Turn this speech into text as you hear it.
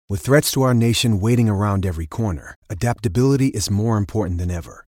With threats to our nation waiting around every corner, adaptability is more important than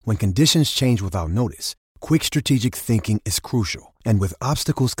ever. When conditions change without notice, quick strategic thinking is crucial. And with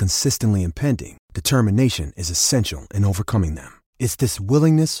obstacles consistently impending, determination is essential in overcoming them. It's this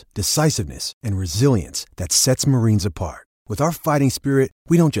willingness, decisiveness, and resilience that sets Marines apart. With our fighting spirit,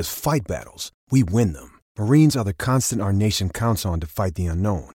 we don't just fight battles, we win them. Marines are the constant our nation counts on to fight the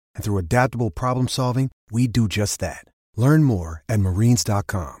unknown. And through adaptable problem solving, we do just that. Learn more at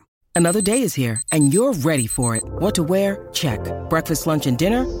marines.com. Another day is here, and you're ready for it. What to wear? Check. Breakfast, lunch, and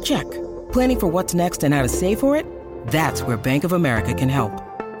dinner? Check. Planning for what's next and how to save for it? That's where Bank of America can help.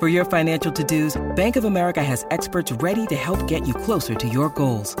 For your financial to-dos, Bank of America has experts ready to help get you closer to your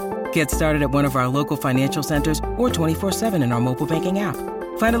goals. Get started at one of our local financial centers or 24/7 in our mobile banking app.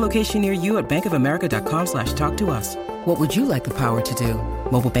 Find a location near you at bankofamerica.com/talktous. What would you like the power to do?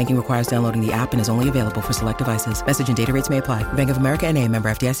 Mobile banking requires downloading the app and is only available for select devices. Message and data rates may apply. Bank of America N.A., member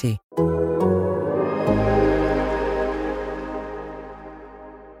FDIC.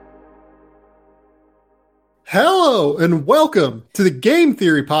 Hello and welcome to the Game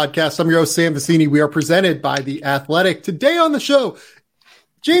Theory Podcast. I'm your host, Sam Vecini. We are presented by The Athletic. Today on the show,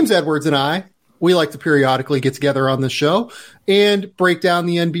 James Edwards and I, we like to periodically get together on the show and break down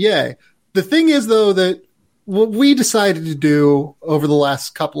the NBA. The thing is, though, that what we decided to do over the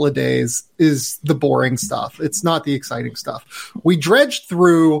last couple of days is the boring stuff. It's not the exciting stuff. We dredged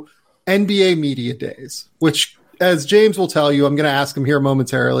through NBA Media Days, which, as James will tell you, I'm going to ask him here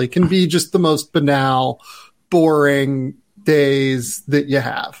momentarily, can be just the most banal, boring days that you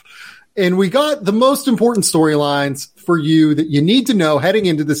have. And we got the most important storylines for you that you need to know heading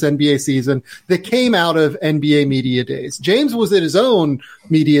into this NBA season that came out of NBA Media Days. James was at his own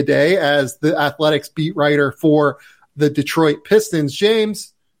media day as the Athletics beat writer for the Detroit Pistons.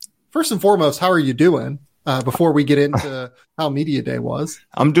 James, first and foremost, how are you doing before we get into how Media Day was?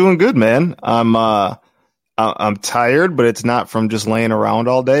 I'm doing good, man. I'm tired, but it's not from just laying around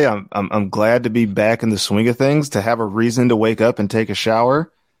all day. I'm glad to be back in the swing of things, to have a reason to wake up and take a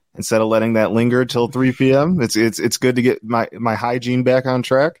shower instead of letting that linger till 3 p.m. It's good to get my hygiene back on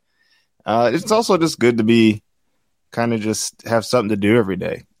track. It's also just good to be kind of just have something to do every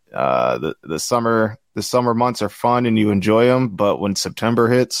day. The summer months are fun and you enjoy them, but when September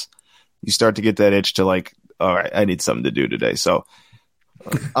hits, you start to get that itch to like, all right, I need something to do today. So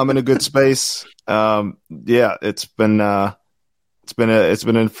I'm in a good space. Yeah, it's been a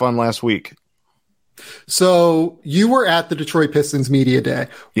fun last week. So you were at the Detroit Pistons Media Day.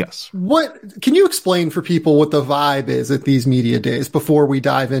 Yes. What can you explain for people what the vibe is at these media days before we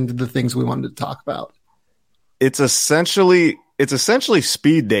dive into the things we wanted to talk about? It's essentially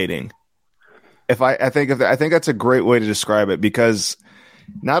speed dating. I think that's a great way to describe it, because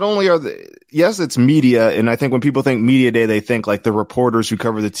not only yes, it's media, and I think when people think media day, they think like the reporters who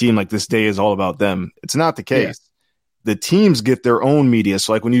cover the team, like this day is all about them. It's not the case. Yeah. The teams get their own media.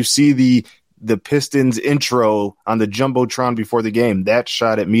 So like when you see the Pistons intro on the Jumbotron before the game, that's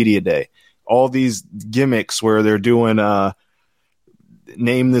shot at media day. All these gimmicks where they're doing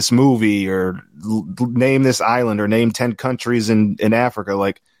name this movie or name this island or name 10 countries in Africa,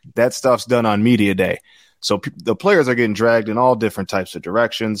 like that stuff's done on media day. So the players are getting dragged in all different types of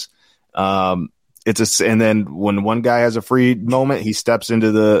directions. And then when one guy has a free moment, he steps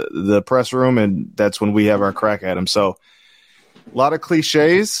into the press room, and that's when we have our crack at him. So a lot of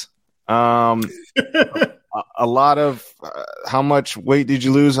cliches. A lot of how much weight did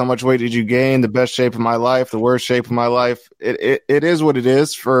you lose? How much weight did you gain? The best shape of my life, the worst shape of my life. It is what it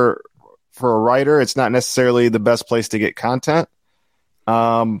is for a writer. It's not necessarily the best place to get content.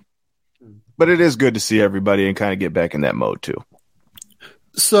 But it is good to see everybody and kind of get back in that mode too.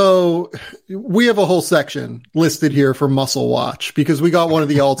 So we have a whole section listed here for Muscle Watch, because we got one of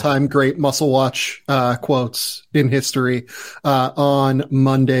the all-time great Muscle Watch quotes in history on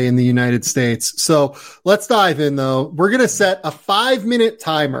Monday in the United States. So let's dive in, though. We're going to set a 5-minute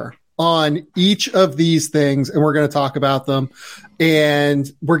timer on each of these things, and we're going to talk about them.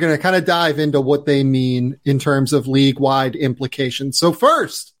 And we're going to kind of dive into what they mean in terms of league-wide implications. So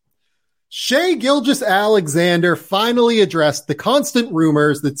first, Shai Gilgeous-Alexander finally addressed the constant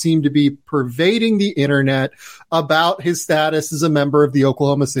rumors that seem to be pervading the internet about his status as a member of the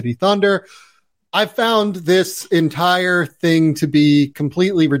Oklahoma City Thunder. I found this entire thing to be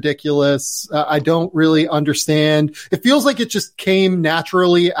completely ridiculous. I don't really understand. It feels like it just came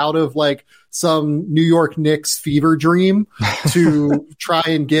naturally out of like some New York Knicks fever dream to try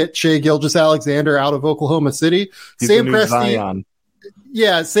and get Shai Gilgeous-Alexander out of Oklahoma City. He's Sam Presti. Zion.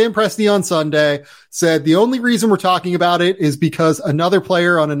 Yeah, Sam Presti on Sunday said the only reason we're talking about it is because another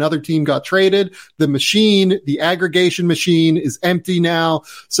player on another team got traded. The machine, the aggregation machine, is empty now,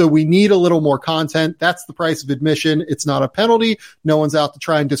 so we need a little more content. That's the price of admission. It's not a penalty. No one's out to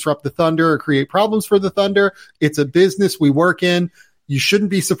try and disrupt the Thunder or create problems for the Thunder. It's a business we work in. You shouldn't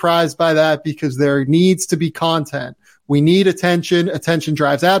be surprised by that because there needs to be content. We need attention. Attention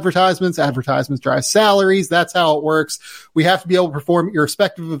drives advertisements. Advertisements drive salaries. That's how it works. We have to be able to perform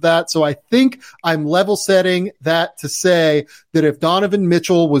irrespective of that. So I think I'm level setting that to say that if Donovan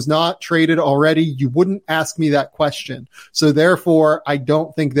Mitchell was not traded already, you wouldn't ask me that question. So therefore, I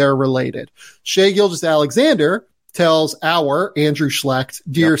don't think they're related. Shai Gilgeous-Alexander tells our Andrew Schlecht,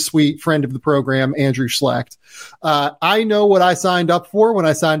 dear sweet friend of the program, Andrew Schlecht, I know what I signed up for when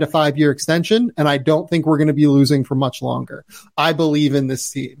I signed a 5-year extension, and I don't think we're going to be losing for much longer. I believe in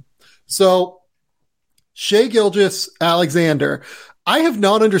this team. So Shai Gilgeous-Alexander, I have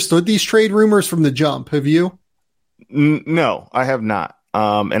not understood these trade rumors from the jump. Have you? No, I have not.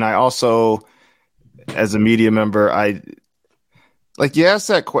 And I also, as a media member, you ask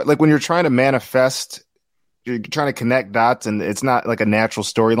that, like when you're trying to manifest, you're trying to connect dots and it's not like a natural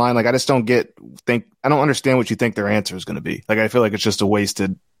storyline. Like I just don't I don't understand what you think their answer is going to be. Like, I feel like it's just a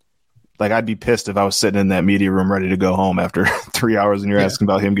wasted, like I'd be pissed if I was sitting in that media room ready to go home after 3 hours and you're asking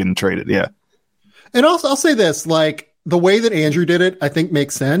about him getting traded. Yeah. And also I'll say this, like the way that Andrew did it, I think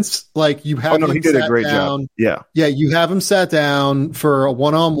makes sense. Like you have he did a great job. Yeah. Yeah. You have him sat down for a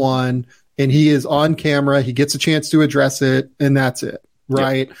one-on-one and he is on camera. He gets a chance to address it and that's it.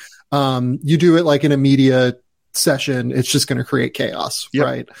 Right. Yep. You do it like in a media session, it's just going to create chaos. Yep.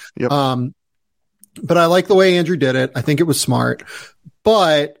 Right. Yep. But I like the way Andrew did it. I think it was smart,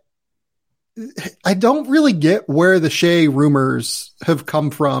 but I don't really get where the Shai rumors have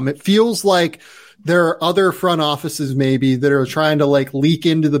come from. It feels like there are other front offices maybe that are trying to like leak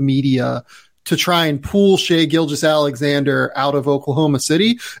into the media to try and pull Shai Gilgeous-Alexander out of Oklahoma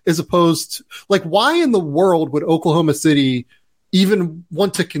City, as opposed to like, why in the world would Oklahoma City even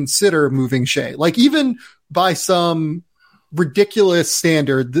want to consider moving Shai? Like even by some ridiculous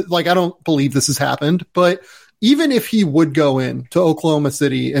standard, like I don't believe this has happened, but even if he would go in to Oklahoma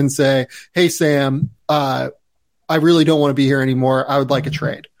City and say, hey, Sam, I really don't want to be here anymore. I would like a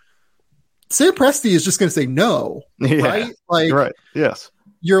trade. Sam Presti is just going to say no, right? Like, right. Yes.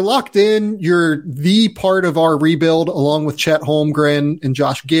 You're locked in. You're the part of our rebuild along with Chet Holmgren and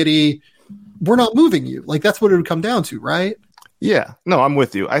Josh Giddey. We're not moving you. Like that's what it would come down to, right? Yeah, no, I'm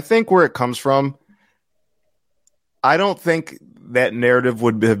with you. I think where it comes from, I don't think that narrative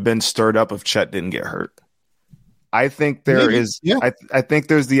would have been stirred up if Chet didn't get hurt. I think I think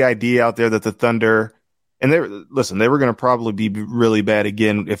there's the idea out there that the Thunder, and they were going to probably be really bad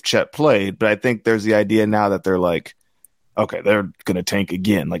again if Chet played, but I think there's the idea now that they're like, okay, they're going to tank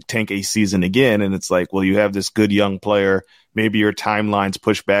again, like tank a season again. And it's like, well, you have this good young player. Maybe your timeline's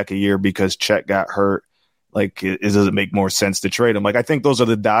pushed back a year because Chet got hurt. Like, does it make more sense to trade him? Like, I think those are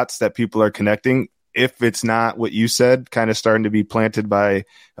the dots that people are connecting. If it's not what you said, kind of starting to be planted by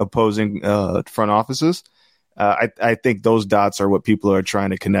opposing front offices, I think those dots are what people are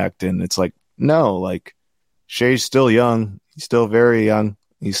trying to connect. And it's like, no, like Shai's still young. He's still very young.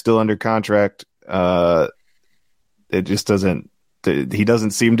 He's still under contract. It just doesn't. He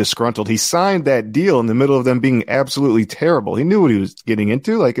doesn't seem disgruntled. He signed that deal in the middle of them being absolutely terrible. He knew what he was getting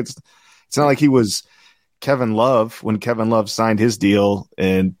into. Like it's not like he was Kevin Love when Kevin Love signed his deal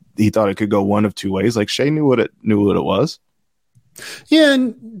and he thought it could go one of two ways. Like Shai knew what it was. Yeah,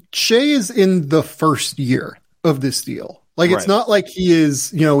 and Shai is in the first year of this deal. Like it's not like he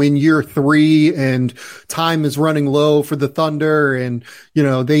is, in year 3 and time is running low for the Thunder and,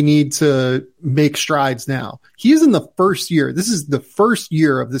 they need to make strides now. He's in the first year. This is the first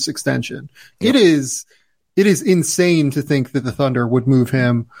year of this extension. Yep. It is insane to think that the Thunder would move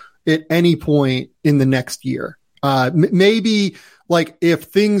him at any point in the next year. Maybe like if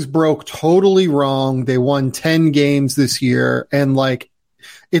things broke totally wrong, they won 10 games this year and like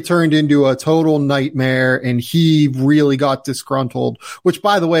it turned into a total nightmare and he really got disgruntled, which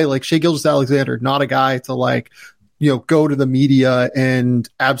by the way, like Shai Gilgeous-Alexander, not a guy to like, go to the media and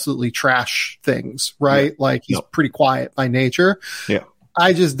absolutely trash things, right? Yeah. Like he's pretty quiet by nature. Yeah.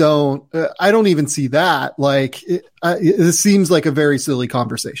 I just don't even see that. Like it seems like a very silly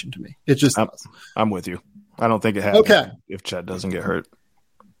conversation to me. It just does. I'm with you. I don't think it happens if Chet doesn't get hurt.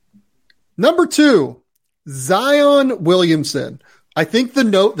 Number 2, Zion Williamson. I think the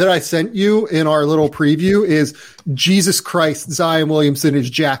note that I sent you in our little preview is Jesus Christ, Zion Williamson is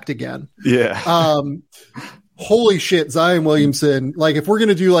jacked again. Yeah. holy shit, Zion Williamson. Like, if we're going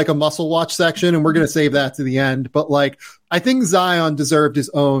to do like a muscle watch section, and we're going to save that to the end, but like, I think Zion deserved his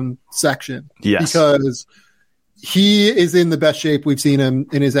own section. Yes. Because he is in the best shape we've seen him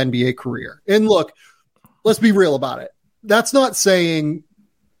in his NBA career. And look, let's be real about it. That's not saying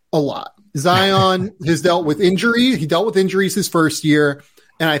a lot. Zion has dealt with injury. He dealt with injuries his first year,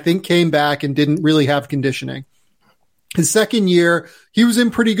 and I think came back and didn't really have conditioning. His second year, he was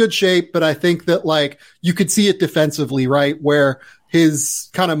in pretty good shape, but I think that like you could see it defensively, right? Where his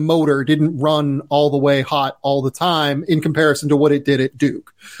kind of motor didn't run all the way hot all the time in comparison to what it did at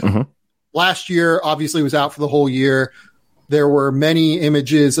Duke. Mm-hmm. Last year, obviously, was out for the whole year. There were many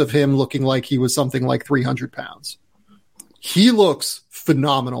images of him looking like he was something like 300 pounds. He looks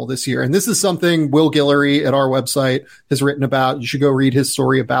phenomenal this year. And this is something Will Guillory at our website has written about. You should go read his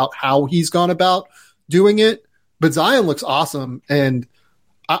story about how he's gone about doing it. But Zion looks awesome. And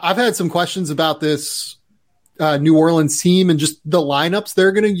I've had some questions about this New Orleans team and just the lineups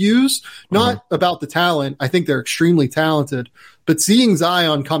they're going to use, not about the talent. I think they're extremely talented. But seeing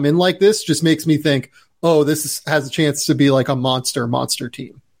Zion come in like this just makes me think, oh, has a chance to be like a monster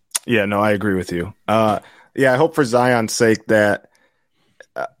team. Yeah, no, I agree with you. I hope for Zion's sake that,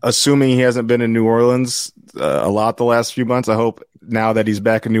 assuming he hasn't been in New Orleans a lot the last few months, I hope now that he's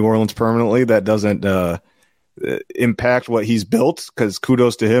back in New Orleans permanently, that doesn't impact what he's built, because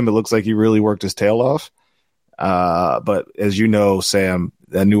kudos to him. It looks like he really worked his tail off. But as you know, Sam,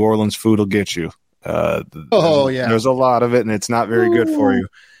 that New Orleans food will get you. There's a lot of it, and it's not very good for you.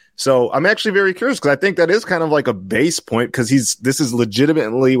 So I'm actually very curious, because I think that is kind of like a base point, because this is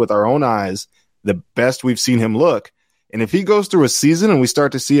legitimately, with our own eyes, the best we've seen him look. And if he goes through a season and we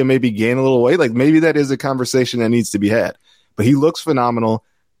start to see him maybe gain a little weight, like maybe that is a conversation that needs to be had. But he looks phenomenal.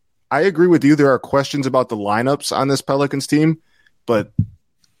 I agree with you. There are questions about the lineups on this Pelicans team, but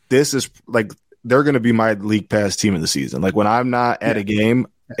this is like, they're going to be my league pass team of the season. Like, when I'm not at a game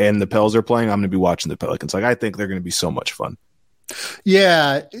and the Pels are playing, I'm going to be watching the Pelicans. Like, I think they're going to be so much fun.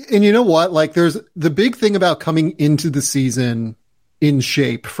 Yeah. And you know what? Like, there's the big thing about coming into the season in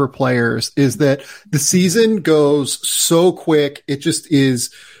shape for players is that the season goes so quick. It just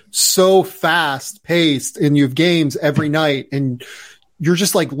is so fast paced, and you have games every night, and you're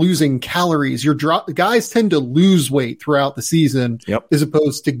just like losing calories. Guys tend to lose weight throughout the season as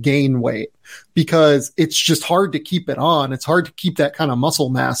opposed to gain weight, because it's just hard to keep it on. It's hard to keep that kind of muscle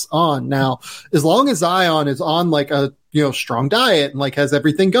mass on. Now, as long as Zion is on like a, strong diet and like has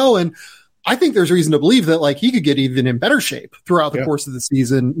everything going, I think there's reason to believe that like he could get even in better shape throughout the course of the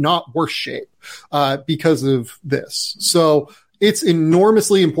season, not worse shape, because of this. So it's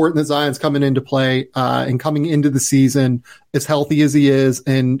enormously important that Zion's coming into play, and coming into the season as healthy as he is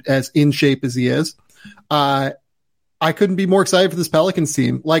and as in shape as he is. I couldn't be more excited for this Pelicans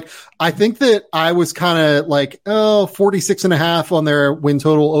team. Like, I think that I was kind of like, 46.5 on their win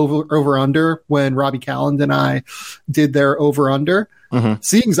total over under when Robbie Calland and I did their over under. Mm-hmm.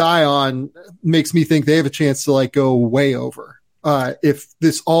 Seeing Zion makes me think they have a chance to like go way over, if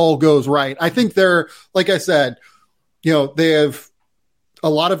this all goes right. I think they're, like I said, they have a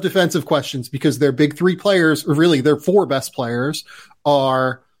lot of defensive questions, because their big three players, or really their four best players,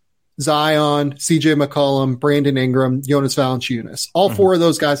 are Zion, CJ McCollum, Brandon Ingram, Jonas Valanciunas. All four of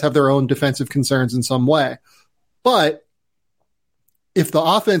those guys have their own defensive concerns in some way. But if the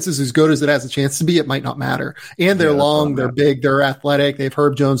offense is as good as it has a chance to be, it might not matter. And they're long, they're big, they're athletic. They have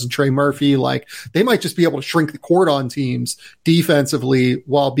Herb Jones and Trey Murphy. Like, they might just be able to shrink the court on teams defensively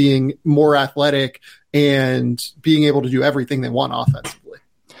while being more athletic and being able to do everything they want offensively.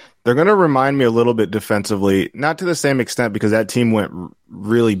 They're going to remind me a little bit defensively, not to the same extent, because that team went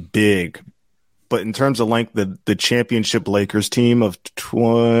really big, but in terms of like the championship Lakers team of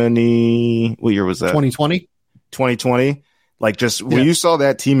what year was that? 2020. Like, just when you saw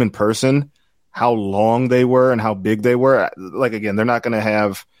that team in person, how long they were and how big they were. Like, again, they're not going to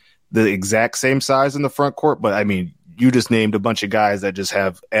have the exact same size in the front court, but I mean, you just named a bunch of guys that just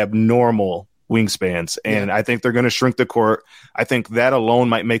have abnormal wingspans, and I think they're going to shrink the court. I think that alone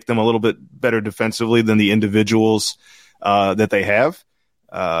might make them a little bit better defensively than the individuals that they have.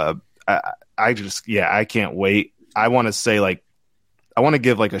 I can't wait. I want to say, like, I want to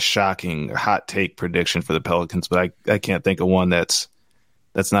give like a shocking hot take prediction for the Pelicans, but I can't think of one that's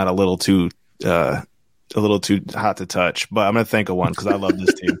not a little too hot to touch. But I'm going to think of one, because I love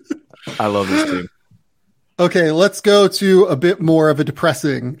this team. I love this team. Okay, let's go to a bit more of a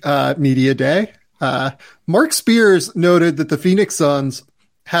depressing media day. Mark Spears noted that the Phoenix Suns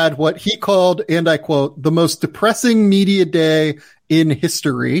had what he called, and I quote, the most depressing media day in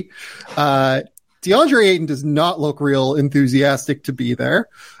history. DeAndre Ayton does not look real enthusiastic to be there.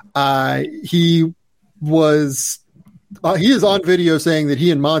 He he is on video saying that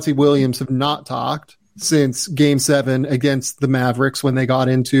he and Monty Williams have not talked since Game 7 against the Mavericks when they got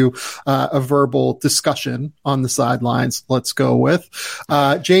into a verbal discussion on the sidelines. Let's go with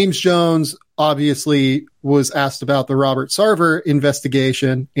James Jones. Obviously was asked about the Robert Sarver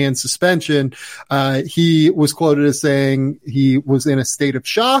investigation and suspension. He was quoted as saying he was in a state of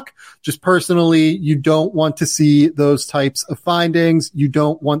shock. Just personally, you don't want to see those types of findings. You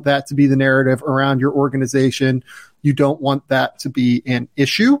don't want that to be the narrative around your organization. You don't want that to be an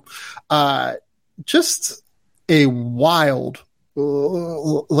issue. Just a wild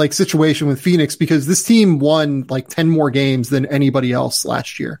situation with Phoenix, because this team won 10 more games than anybody else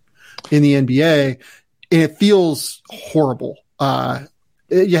last year in the NBA, and it feels horrible.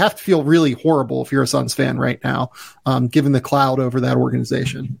 You have to feel really horrible if you're a Suns fan right now, given the cloud over that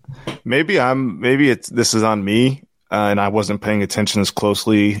organization. Maybe this is on me, and I wasn't paying attention as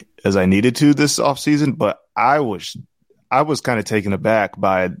closely as I needed to this offseason, but I was kind of taken aback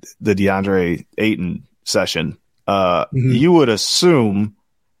by the DeAndre Ayton session. You would assume,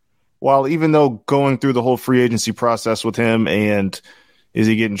 while even though going through the whole free agency process with him and is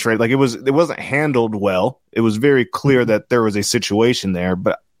he getting traded, it wasn't handled well. It was very clear that there was a situation there,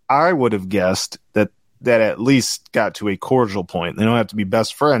 but I would have guessed that at least got to a cordial point. They don't have to be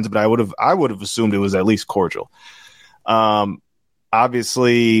best friends, but I would have assumed it was at least cordial.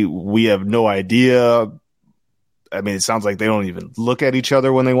 Obviously we have no idea. I mean, it sounds like they don't even look at each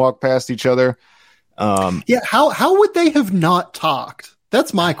other when they walk past each other. How would they have not talked?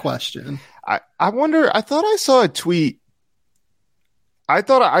 That's my question. I wonder. I thought I saw a tweet. I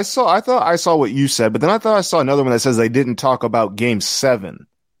thought I saw what you said, but then I thought I saw another one that says they didn't talk about Game 7.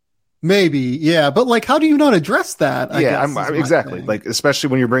 Maybe, yeah, but how do you not address that? Exactly. Especially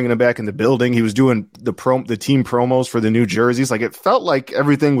when you're bringing him back in the building, he was doing the team promos for the new jerseys. It felt like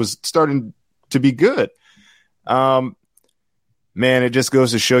everything was starting to be good. Man, it just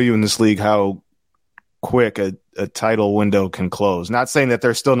goes to show you in this league how quick a title window can close. Not saying that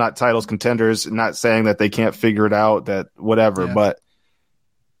they're still not titles contenders, not saying that they can't figure it out, that whatever, but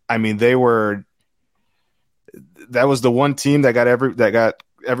I mean, that was the one team that got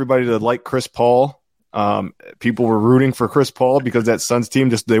everybody to like Chris Paul. People were rooting for Chris Paul because that Suns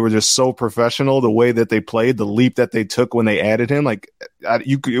team they were just so professional, the way that they played, the leap that they took when they added him.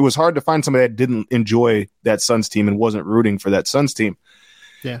 It was hard to find somebody that didn't enjoy that Suns team and wasn't rooting for that Suns team.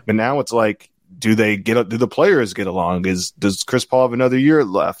 Yeah. But now it's do the players get along? Does Chris Paul have another year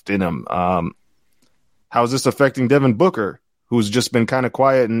left in him? How is this affecting Devin Booker, who's just been kind of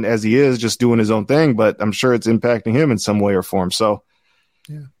quiet and as he is just doing his own thing, but I'm sure it's impacting him in some way or form. So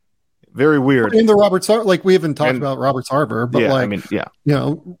yeah. Very weird. In the Robert Sarver, we haven't talked about Robert Sarver, but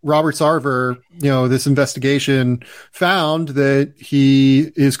Robert Sarver, this investigation found that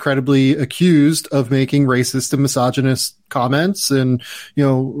he is credibly accused of making racist and misogynist comments and,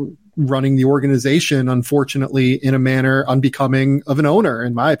 running the organization, unfortunately, in a manner unbecoming of an owner,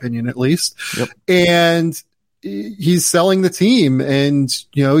 in my opinion, at least. Yep. And he's selling the team. And,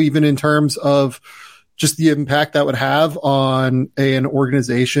 even in terms of just the impact that would have on an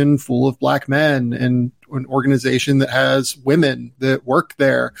organization full of Black men and an organization that has women that work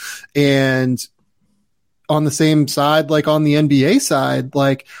there. And on the same side, on the NBA side,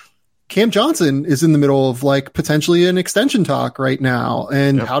 Cam Johnson is in the middle of potentially an extension talk right now.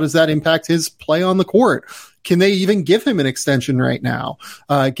 And how does that impact his play on the court? Can they even give him an extension right now,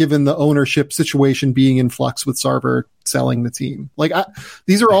 given the ownership situation being in flux with Sarver selling the team?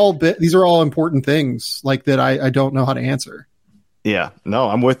 These are all important things that I don't know how to answer. Yeah, no,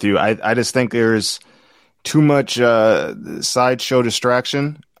 I'm with you. I just think there's too much sideshow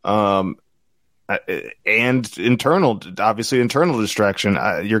distraction. And internal distraction.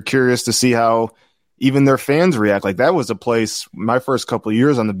 You're curious to see how even their fans react. That was a place, my first couple of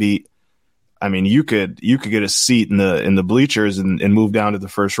years on the beat, I mean, you could get a seat in the bleachers and move down to the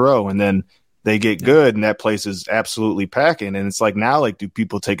first row, and then they get good and that place is absolutely packing. And it's now, do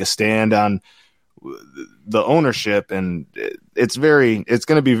people take a stand on the ownership? And it's going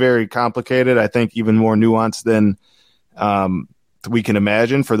to be very complicated. I think even more nuanced than, we can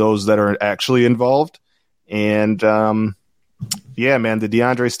imagine for those that are actually involved. And yeah, man, the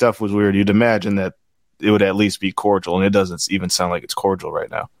DeAndre stuff was weird. You'd imagine that it would at least be cordial, and it doesn't even sound like it's cordial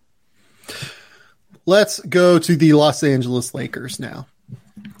right now. Let's go to the Los Angeles Lakers now.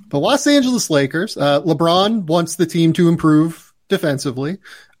 The Los Angeles Lakers, LeBron wants the team to improve defensively.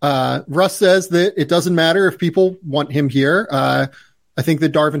 Russ says that it doesn't matter if people want him here. I think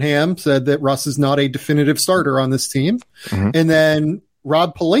that Darvin Ham said that Russ is not a definitive starter on this team. Mm-hmm. And then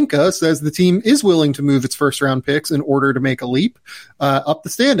Rob Pelinka says the team is willing to move its first round picks in order to make a leap up the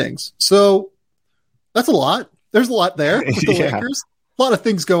standings. So That's a lot. There's a lot there with the Yeah. Lakers. A lot of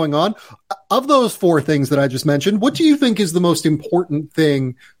things going on. Of those four things that I just mentioned, what do you think is the most important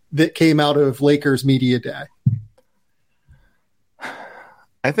thing that came out of Lakers Media Day?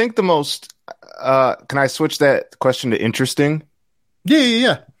 I think the most, can I switch that question to interesting?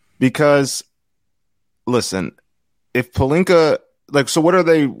 Yeah. Because, listen, if Pelinka, so what are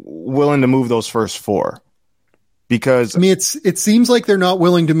they willing to move those first for? Because I mean, it seems like they're not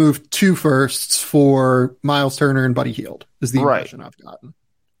willing to move 2 firsts for Miles Turner and Buddy Hield, is the impression I've gotten.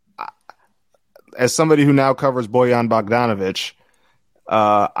 As somebody who now covers Bojan Bogdanovic,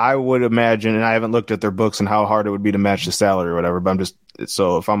 I would imagine, and I haven't looked at their books and how hard it would be to match the salary or whatever, but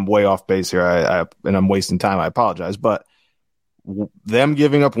so if I'm way off base here, and I'm wasting time, I apologize. But them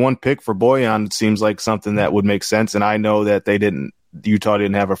giving up 1 pick for Bojan seems like something that would make sense. And I know that Utah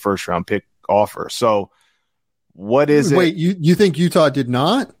didn't have a first round pick offer. So what is it? Wait, you think Utah did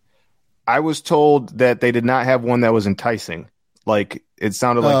not? I was told that they did not have one that was enticing. Like it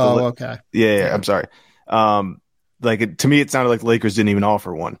sounded like, okay. Yeah, I'm sorry. To me, it sounded like the Lakers didn't even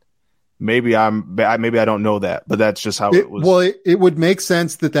offer one. Maybe I don't know that, but that's just how it was. Well, it would make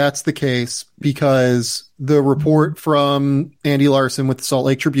sense that that's the case because the report from Andy Larson with the Salt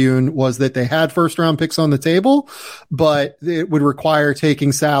Lake Tribune was that they had first round picks on the table, but it would require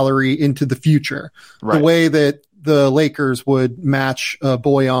taking salary into the future. Right. The way that the Lakers would match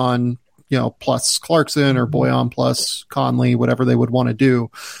Bojan, plus Clarkson or Bojan plus Conley, whatever they would want to do.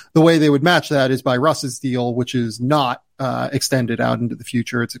 The way they would match that is by Russ's deal, which is not extended out into the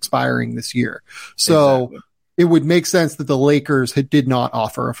future. It's expiring this year. So exactly. It would make sense that the Lakers did not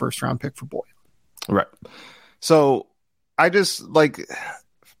offer a first round pick for Bojan. Right. So I just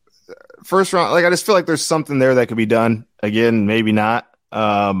first round, I just feel like there's something there that could be done. Again, maybe not.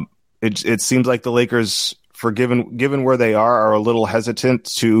 It seems like the Lakers, for given where they are a little hesitant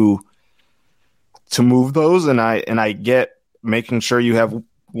to move those. And I get making sure you have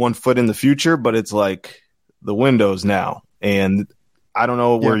 1 foot in the future, but it's like the window's now. And I don't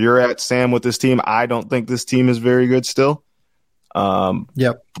know where you're at, Sam, with this team. I don't think this team is very good still.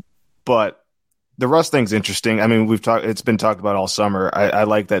 But the Russ thing's interesting. I mean, it's been talked about all summer. I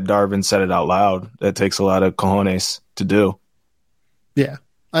like that Darvin said it out loud. That takes a lot of cojones to do. Yeah,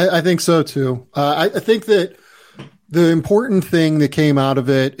 I think so too. I think that the important thing that came out of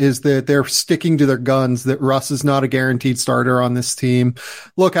it is that they're sticking to their guns, that Russ is not a guaranteed starter on this team.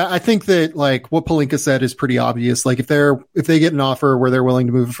 Look, I think that what Pelinka said is pretty obvious. If they get an offer where they're willing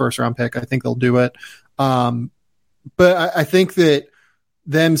to move a first round pick, I think they'll do it. But I think that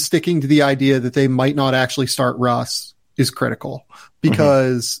them sticking to the idea that they might not actually start Russ is critical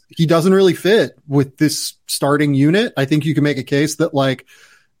because he doesn't really fit with this starting unit. I think you can make a case that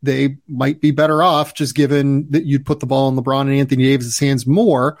they might be better off, just given that you'd put the ball in LeBron and Anthony Davis' hands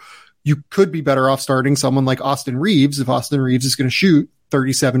more. You could be better off starting someone like Austin Reeves if Austin Reeves is going to shoot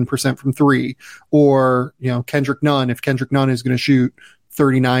 37% from 3, or Kendrick Nunn if Kendrick Nunn is going to shoot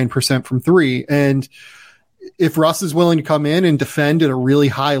 39% from 3. And if Russ is willing to come in and defend at a really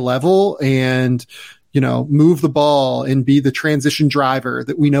high level and move the ball and be the transition driver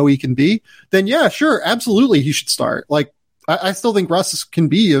that we know he can be, then yeah, sure, absolutely, he should start. I still think Russ can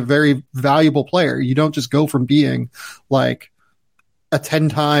be a very valuable player. You don't just go from being a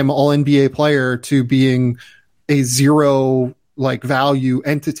 10-time All NBA player to being a 0 value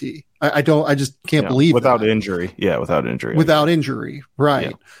entity. I just can't believe without that. Injury. Yeah, without injury. Without injury,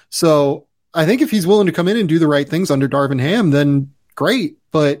 right? Yeah. So I think if he's willing to come in and do the right things under Darvin Ham, then great.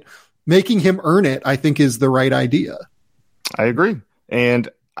 But making him earn it, I think, is the right idea. I agree, and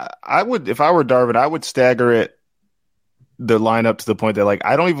I would, if I were Darvin, I would stagger it. The lineup to the point that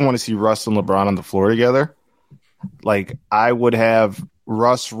I don't even want to see Russ and LeBron on the floor together. I would have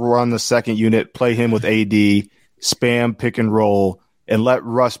Russ run the second unit, play him with AD, spam pick and roll, and let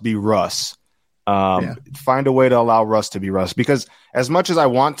Russ be Russ. Find a way to allow Russ to be Russ, because as much as I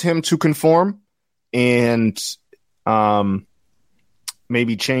want him to conform and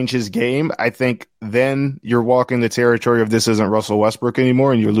maybe change his game, I think then you're walking the territory of this isn't Russell Westbrook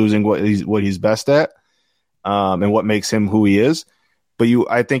anymore, and you're losing what he's best at. And what makes him who he is. But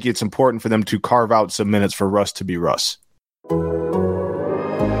I think it's important for them to carve out some minutes for Russ to be Russ.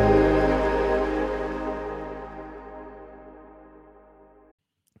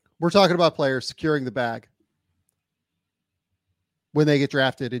 We're talking about players securing the bag when they get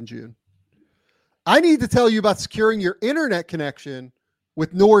drafted in June. I need to tell you about securing your internet connection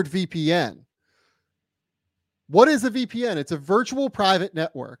with NordVPN. What is a VPN? It's a virtual private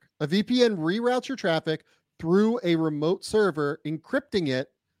network. A VPN reroutes your traffic through a remote server, encrypting it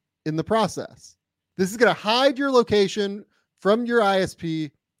in the process. This is going to hide your location from your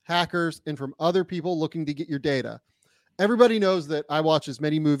ISP, hackers, and from other people looking to get your data. Everybody knows that I watch as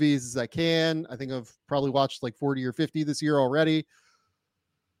many movies as I can. I think I've probably watched like 40 or 50 this year already.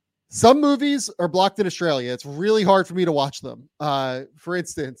 Some movies are blocked in Australia. It's really hard for me to watch them. For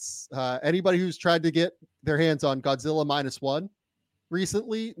instance, anybody who's tried to get their hands on Godzilla -1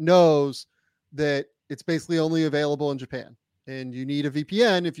 recently knows that it's basically only available in Japan, and you need a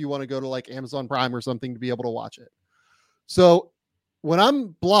VPN if you want to go to like Amazon Prime or something to be able to watch it. So when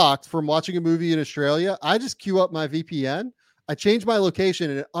I'm blocked from watching a movie in Australia, I just queue up my VPN. I change my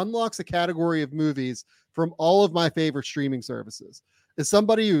location and it unlocks a category of movies from all of my favorite streaming services. As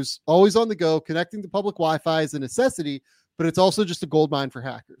somebody who's always on the go, connecting to public Wi-Fi is a necessity, but it's also just a goldmine for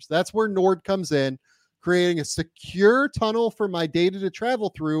hackers. That's where Nord comes in, creating a secure tunnel for my data to travel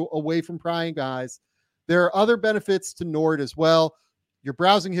through away from prying eyes. There are other benefits to Nord as well. Your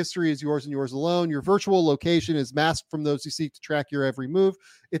browsing history is yours and yours alone. Your virtual location is masked from those who seek to track your every move.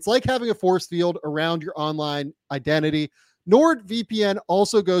 It's like having a force field around your online identity. NordVPN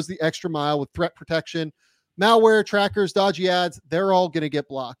also goes the extra mile with threat protection. Malware, trackers, dodgy ads, they're all going to get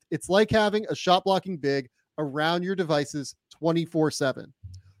blocked. It's like having a shot blocking big around your devices 24/7.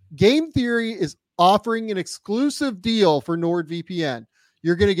 Game Theory is offering an exclusive deal for NordVPN.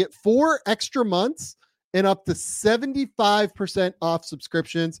 You're going to get 4 extra months and up to 75% off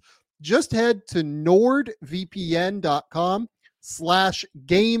subscriptions. Just head to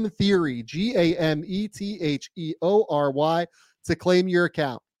nordvpn.com/game theory, GAMETHEORY, to claim your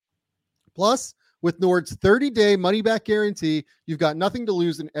account. Plus, with Nord's 30-day money-back guarantee, you've got nothing to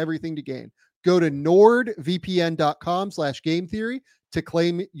lose and everything to gain. Go to nordvpn.com/game theory to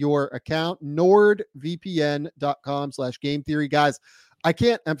claim your account. nordvpn.com/game theory. Guys, I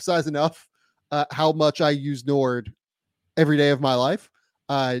can't emphasize enough how much I use Nord every day of my life.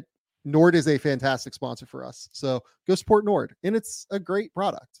 Nord is a fantastic sponsor for us. So go support Nord, and it's a great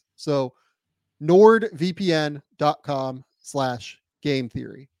product. So nordvpn.com/game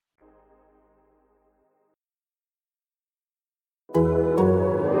theory.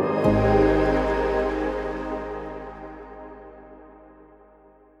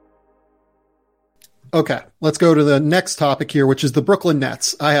 Okay, let's go to the next topic here, which is the Brooklyn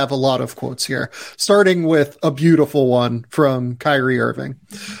Nets. I have a lot of quotes here, starting with a beautiful one from Kyrie Irving.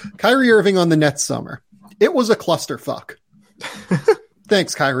 Kyrie Irving on the Nets summer. It was a clusterfuck.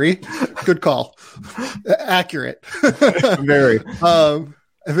 Thanks, Kyrie. Good call. Accurate. Very.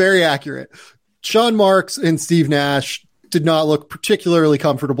 Very accurate. Sean Marks and Steve Nash did not look particularly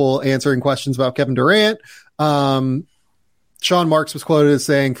comfortable answering questions about Kevin Durant. Sean Marks was quoted as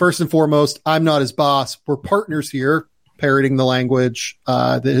saying, "First and foremost, I'm not his boss. We're partners here," parroting the language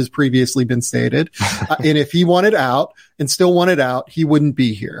that has previously been stated. And if he wanted out and still wanted out, he wouldn't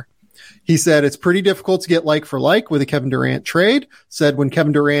be here. He said it's pretty difficult to get like for like with a Kevin Durant trade. Said when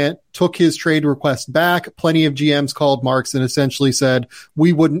Kevin Durant took his trade request back, plenty of GMs called Marks and essentially said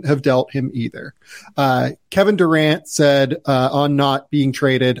we wouldn't have dealt him either. Kevin Durant said on not being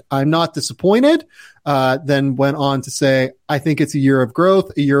traded, "I'm not disappointed." Then went on to say, "I think it's a year of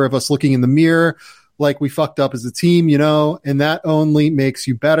growth, a year of us looking in the mirror like we fucked up as a team, you know, and that only makes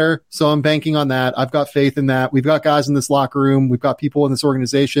you better. So I'm banking on that. I've got faith in that. We've got guys in this locker room. We've got people in this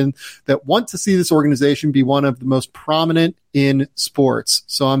organization that want to see this organization be one of the most prominent in sports.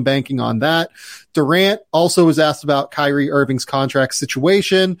 So I'm banking on that." Durant also was asked about Kyrie Irving's contract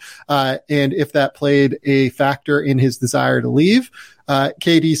situation and if that played a factor in his desire to leave.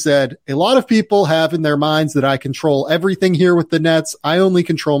 KD said, "A lot of people have in their minds that I control everything here with the Nets. I only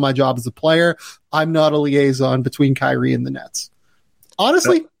control my job as a player. I'm not a liaison between Kyrie and the Nets."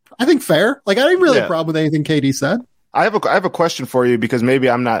 Honestly, I think fair. Like, I didn't really have a problem with anything KD said. I have a question for you because maybe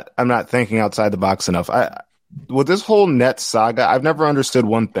I'm not thinking outside the box enough. With this whole Nets saga, I've never understood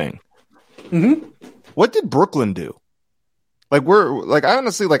one thing. Mm-hmm. What did Brooklyn do? Like I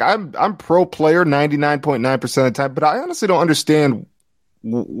honestly, I'm pro player 99.9% of the time, but I honestly don't understand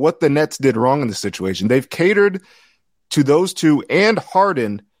what the Nets did wrong in this situation. They've catered to those two and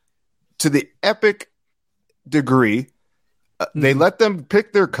Harden to the epic degree. They let them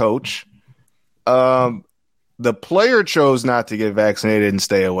pick their coach. The player chose not to get vaccinated and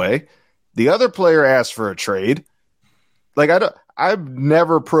stay away. The other player asked for a trade. I'm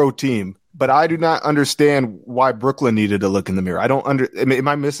never pro team, but I do not understand why Brooklyn needed to look in the mirror. Am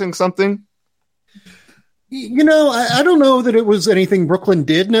I missing something? You know, I don't know that it was anything Brooklyn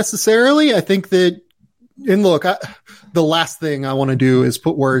did necessarily. I think that, and look, the last thing I want to do is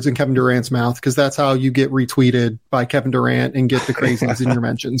put words in Kevin Durant's mouth because that's how you get retweeted by Kevin Durant and get the crazies in your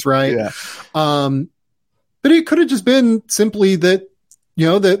mentions, right? Yeah. But it could have just been simply that, you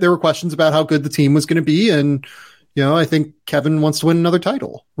know, that there were questions about how good the team was going to be. And, I think Kevin wants to win another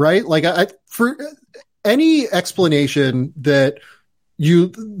title, right? Like for any explanation that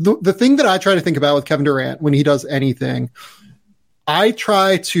the thing that I try to think about with Kevin Durant when he does anything, I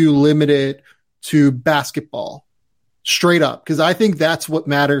try to limit it to basketball straight up, because I think that's what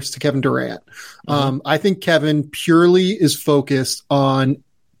matters to Kevin Durant. I think Kevin purely is focused on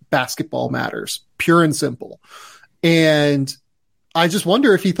basketball matters, pure and simple. And I just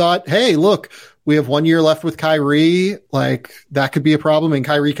wonder if he thought, hey, look, we have 1 year left with Kyrie. Like, that could be a problem, and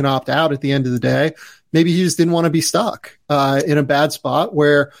Kyrie can opt out at the end of the day. Maybe he just didn't want to be stuck in a bad spot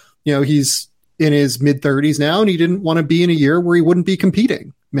where, he's in his mid-30s now, and he didn't want to be in a year where he wouldn't be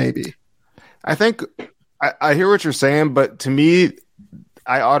competing, maybe. I think I hear what you're saying, but to me,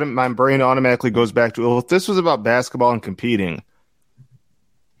 my brain automatically goes back to, well, if this was about basketball and competing,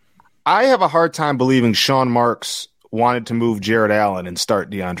 I have a hard time believing Sean Marks wanted to move Jared Allen and start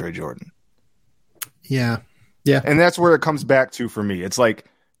DeAndre Jordan. Yeah. And that's where it comes back to for me. It's like,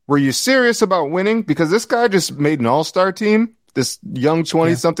 were you serious about winning? Because this guy just made an all-star team, this young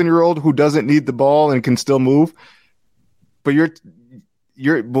 20-something-year-old who doesn't need the ball and can still move. But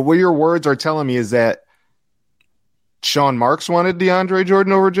but what your words are telling me is that Sean Marks wanted DeAndre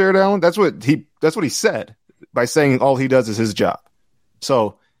Jordan over Jared Allen. That's what he said by saying all he does is his job.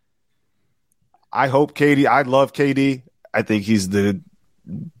 So I hope KD. I love KD. I think he's the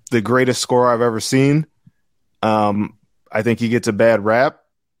greatest scorer I've ever seen. I think he gets a bad rap,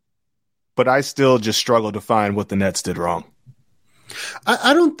 but I still just struggle to find what the Nets did wrong.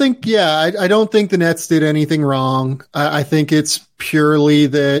 I don't think the Nets did anything wrong. I think it's purely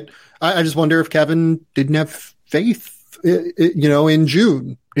that I just wonder if Kevin didn't have faith, in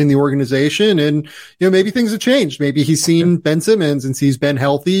June in the organization, and maybe things have changed. Maybe he's seen Ben Simmons and sees Ben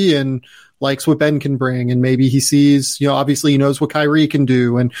healthy and likes what Ben can bring, and maybe he sees, obviously he knows what Kyrie can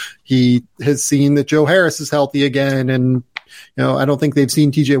do, and he has seen that Joe Harris is healthy again, and I don't think they've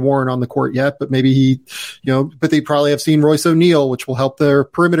seen TJ Warren on the court yet, but maybe but they probably have seen Royce O'Neal, which will help their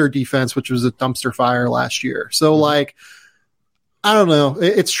perimeter defense, which was a dumpster fire last year. So like, I don't know.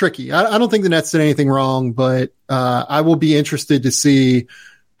 It's tricky. I don't think the Nets did anything wrong, but I will be interested to see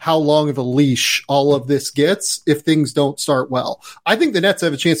how long of a leash all of this gets if things don't start well. I think the Nets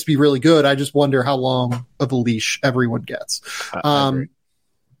have a chance to be really good. I just wonder how long of a leash everyone gets.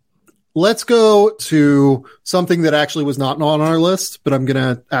 Let's go to something that actually was not on our list, but I'm going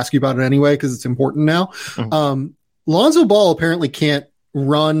to ask you about it anyway because it's important now. Lonzo Ball apparently can't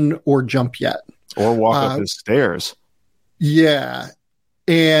run or jump yet. Or walk up the stairs. Yeah.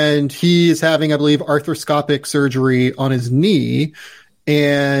 And he is having, I believe, arthroscopic surgery on his knee.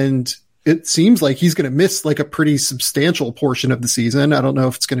 And it seems like he's going to miss like a pretty substantial portion of the season. I don't know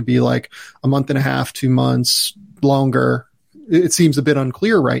if it's going to be like a month and a half, 2 months longer. It seems a bit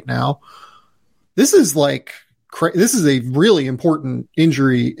unclear right now. This is this is a really important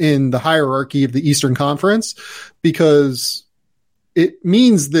injury in the hierarchy of the Eastern Conference, because it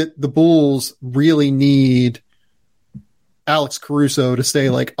means that the Bulls really need Alex Caruso to stay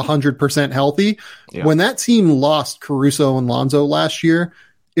like 100% healthy. Yeah. When that team lost Caruso and Lonzo last year,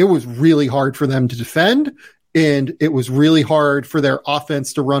 it was really hard for them to defend, and it was really hard for their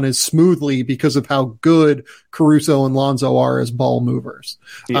offense to run as smoothly because of how good Caruso and Lonzo are as ball movers.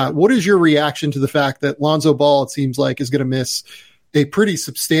 Yeah. What is your reaction to the fact that Lonzo Ball, it seems like, is going to miss a pretty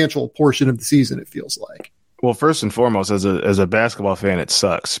substantial portion of the season, it feels like? Well, first and foremost, as a basketball fan, it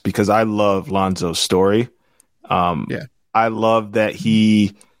sucks because I love Lonzo's story. I love that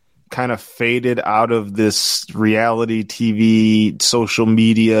he kind of faded out of this reality TV, social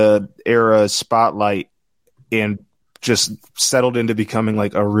media era spotlight and just settled into becoming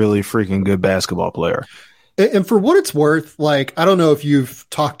like a really freaking good basketball player. And for what it's worth, like, I don't know if you've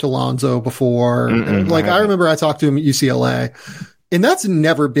talked to Lonzo before. I remember I talked to him at UCLA, and that's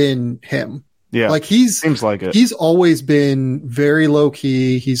never been him. Yeah. Like seems like it. He's always been very low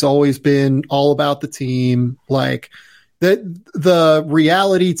key. He's always been all about the team. Like the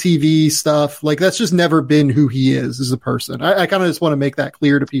reality TV stuff, like that's just never been who he is as a person. I kind of just want to make that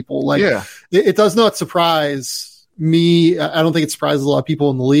clear to people. Like, it does not surprise me. I don't think it surprises a lot of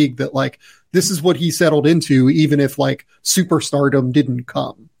people in the league that like, this is what he settled into, even if like superstardom didn't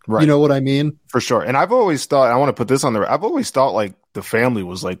come. Right. You know what I mean? For sure. And I've always thought, I want to put this on there. I've always thought like the family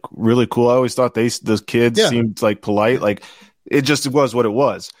was like really cool. I always those kids seemed like polite. Like it just was what it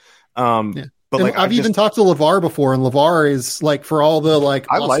was. But and like I've even talked to LeVar before, and LeVar is like, for all the like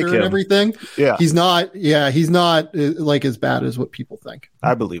I like him and everything. Yeah. He's not like as bad as what people think.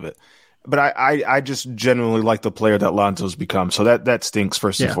 I believe it. But I just genuinely like the player that Lonzo's become. So that stinks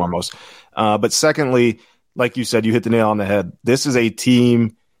first and foremost. But secondly, like you said, you hit the nail on the head. This is a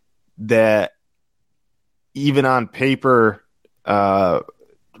team that even on paper,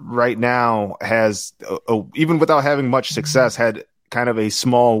 right now has, even without having much success, had kind of a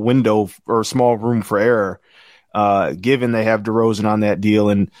small window or small room for error, given they have DeRozan on that deal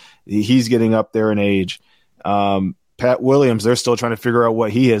and he's getting up there in age. Pat Williams, they're still trying to figure out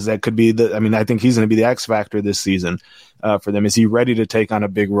what he is. That could be I think he's going to be the X factor this season for them. Is he ready to take on a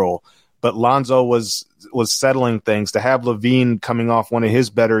big role? But Lonzo was settling things to have Levine coming off one of his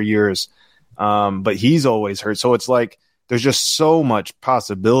better years. But he's always hurt. So it's like, there's just so much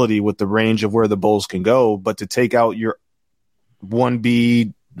possibility with the range of where the Bulls can go, but to take out your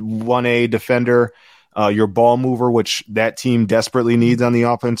 1B, 1A defender, your ball mover, which that team desperately needs on the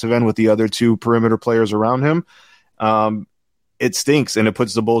offensive end with the other two perimeter players around him, it stinks and it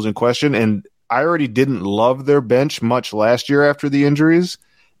puts the Bulls in question. And I already didn't love their bench much last year after the injuries.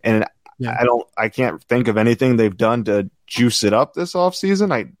 And I can't think of anything they've done to juice it up this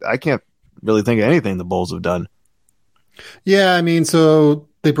offseason. I can't really think of anything the Bulls have done. Yeah, I mean, so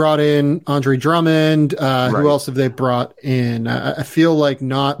they brought in Andre Drummond. Right. Who else have they brought in? I feel like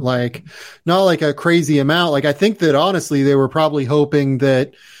not like a crazy amount. Like, I think that honestly, they were probably hoping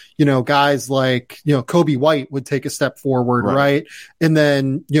that, guys like, Kobe White would take a step forward. Right. And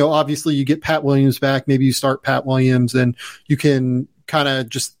then, obviously you get Pat Williams back. Maybe you start Pat Williams and you can kind of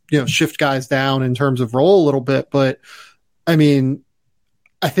just, shift guys down in terms of role a little bit. But I mean,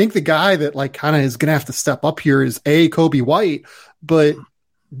 I think the guy that kind of is going to have to step up here is A, Kobe White, but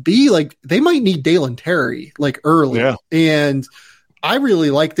B, they might need Dalen Terry early. Yeah. And I really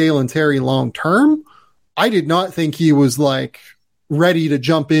like Dalen Terry long term. I did not think he was ready to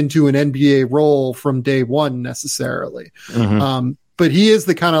jump into an NBA role from day one necessarily. Mm-hmm. But he is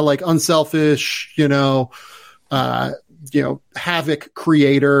the kind of unselfish, havoc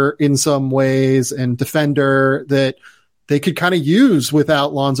creator in some ways and defender that they could kind of use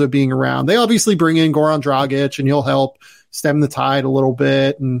without Lonzo being around. They obviously bring in Goran Dragic and he'll help stem the tide a little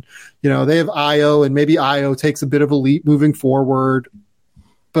bit. And, they have Io and maybe Io takes a bit of a leap moving forward,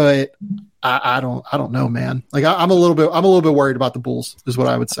 but I don't know, man. I'm a little bit worried about the Bulls is what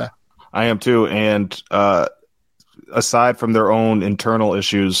I would say. I am too. And, aside from their own internal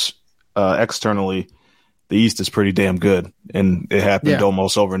issues, externally, the East is pretty damn good and it happened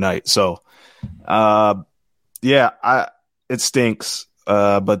almost overnight. So, it stinks,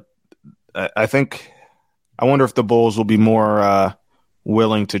 but I wonder if the Bulls will be more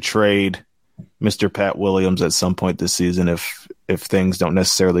willing to trade Mr. Pat Williams at some point this season if things don't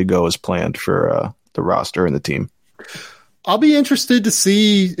necessarily go as planned for the roster and the team. I'll be interested to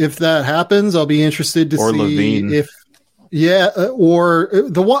see if that happens. I'll be interested to see Levine. Or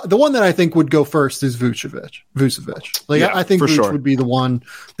the one that I think would go first is Vucevic. I think Vuce would be the one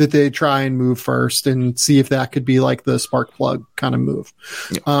that they try and move first and see if that could be the spark plug kind of move.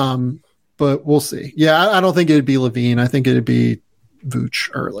 Yeah. But we'll see. Yeah, I don't think it'd be Levine. I think it'd be Vuce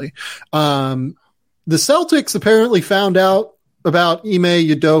early. The Celtics apparently found out about Ime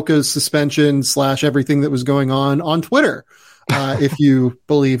Udoka's suspension / everything that was going on Twitter, if you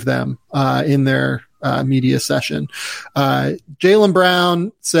believe them, in their media session. Jaylen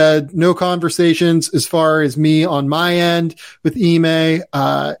Brown said, no conversations as far as me on my end with Ime.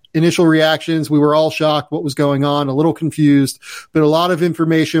 Initial reactions, we were all shocked what was going on, a little confused, but a lot of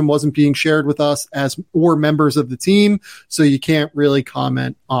information wasn't being shared with us or members of the team, so you can't really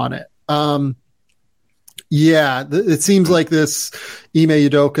comment on it. It seems like this Ime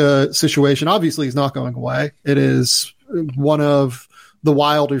Udoka situation obviously is not going away. It is one of the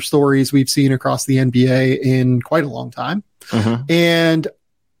wilder stories we've seen across the NBA in quite a long time. Mm-hmm. And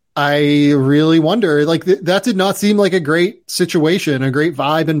I really wonder, that did not seem like a great situation, a great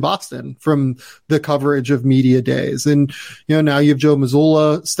vibe in Boston from the coverage of media days. And, now you have Joe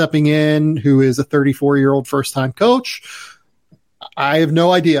Mazzulla stepping in, who is a 34-year-old first-time coach. I have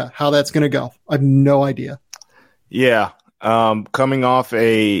no idea how that's going to go. I have no idea. Yeah. Coming off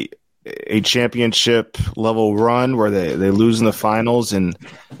a championship level run where they lose in the finals. And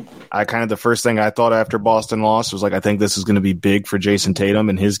the first thing I thought after Boston lost was I think this is going to be big for Jason Tatum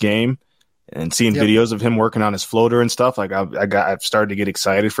in his game, and seeing videos of him working on his floater and stuff. I've started to get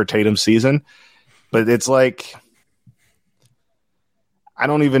excited for Tatum's season, but it's I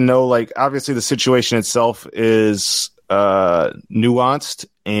don't even know, obviously the situation itself is nuanced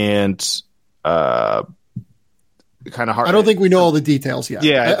and kind of hard. I don't think we know all the details yet.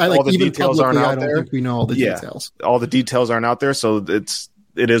 Yeah, all the details aren't out there. I don't think we know all the details. All the details aren't out there, so it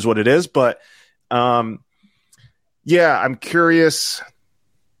is what it is. But I'm curious.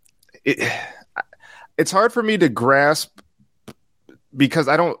 It's hard for me to grasp because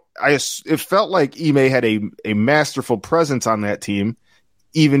it felt like Ime had a masterful presence on that team,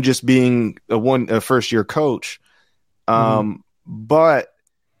 even just being a first year coach. But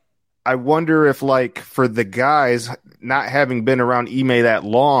I wonder if, like, for the guys not having been around Ime that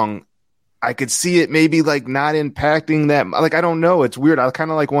long, I could see it maybe like not impacting that. Like, I don't know. It's weird. I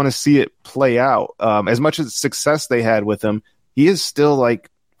kind of like want to see it play out. As much as success they had with him, he is still like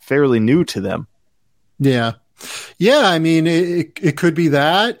fairly new to them. Yeah. Yeah. I mean, it could be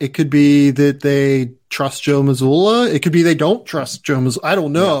that. It could be that they trust Joe Mazzulla. It could be they don't trust Joe Mazzulla. I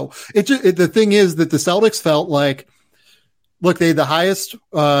don't know. Yeah. The thing is that the Celtics felt like, look, they had the highest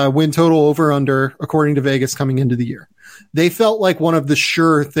win total over under according to Vegas coming into the year. They felt like one of the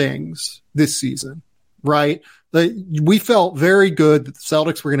sure things this season, right? We felt very good that the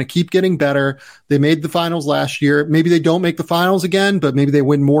Celtics were going to keep getting better. They made the finals last year. Maybe they don't make the finals again, but maybe they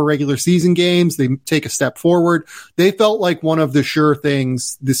win more regular season games. They take a step forward. They felt like one of the sure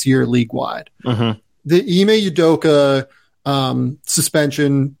things this year league-wide. The Ime Udoka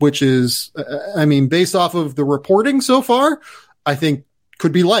suspension, which is, I mean, based off of the reporting so far, I think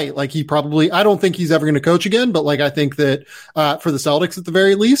could be light. Like, I don't think he's ever going to coach again, but like, I think that, for the Celtics at the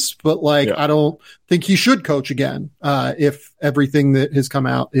very least, but like, I don't think he should coach again, if everything that has come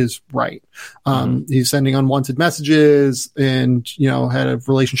out is right. He's sending unwanted messages and, had a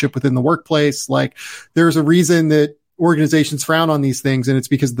relationship within the workplace. Like, there's a reason that organizations frown on these things, and it's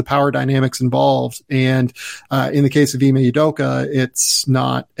because of the power dynamics involved. And, in the case of Ime Udoka, it's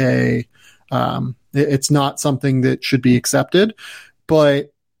not something that should be accepted.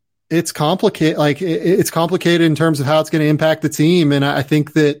 But it's complicated. Like, it's complicated in terms of how it's going to impact the team. And I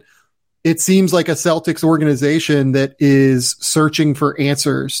think that it seems like a Celtics organization that is searching for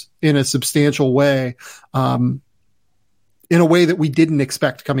answers in a substantial way, in a way that we didn't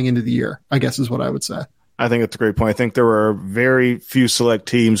expect coming into the year, I guess is what I would say. I think that's a great point. I think there were very few select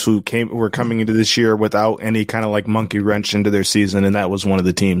teams who were coming into this year without any kind of like monkey wrench into their season. And that was one of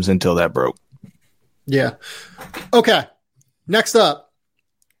the teams until that broke. Yeah. Okay. Next up,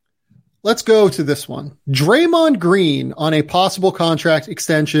 let's go to this one. Draymond Green on a possible contract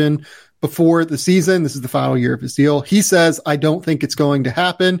extension before the season. This is the final year of his deal. He says, I don't think it's going to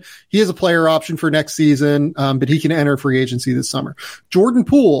happen. He has a player option for next season, but he can enter free agency this summer. Jordan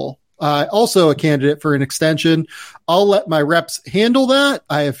Poole, also a candidate for an extension. I'll let my reps handle that.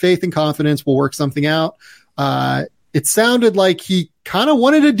 I have faith and confidence we'll work something out. It sounded like he kind of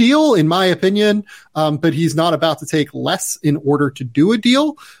wanted a deal, in my opinion, but he's not about to take less in order to do a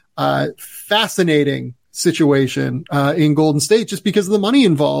deal. Fascinating situation in Golden State just because of the money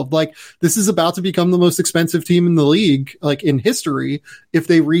involved. Like, this is about to become the most expensive team in the league, like in history, if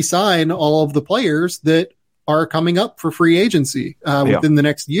they re-sign all of the players that are coming up for free agency within the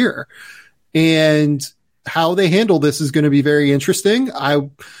next year. And how they handle this is going to be very interesting. I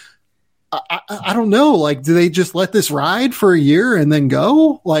don't know. Like, do they just let this ride for a year and then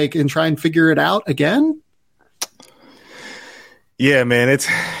go, like, and try and figure it out again? Yeah, man,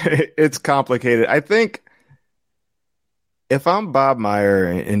 it's complicated. I think if I'm Bob Meyer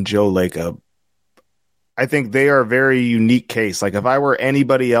and Joe Lacob, I think they are a very unique case. Like, if I were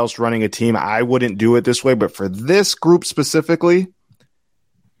anybody else running a team, I wouldn't do it this way. But for this group specifically,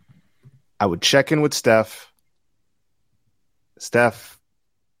 I would check in with Steph. Steph,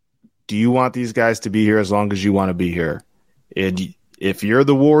 do you want these guys to be here as long as you want to be here? And if you're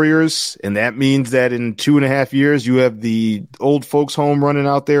the Warriors, and that means that in 2.5 years you have the old folks home running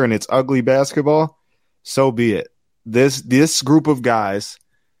out there and it's ugly basketball, so be it. This group of guys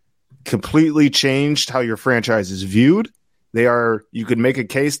completely changed how your franchise is viewed. You could make a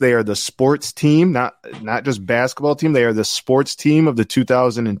case they are the sports team, not just basketball team. They are the sports team of the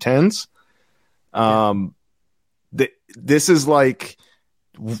 2010s. This is like,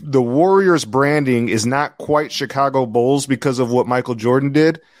 the Warriors branding is not quite Chicago Bulls because of what Michael Jordan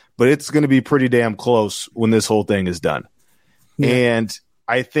did, but it's going to be pretty damn close when this whole thing is done. Yeah. And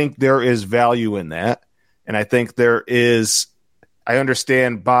I think there is value in that. And I think I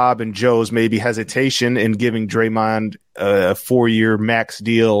understand Bob and Joe's maybe hesitation in giving Draymond a 4-year max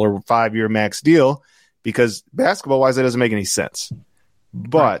deal or 5-year max deal, because basketball wise, that doesn't make any sense.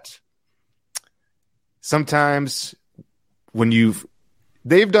 But sometimes when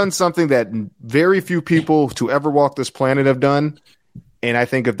they've done something that very few people to ever walk this planet have done. And I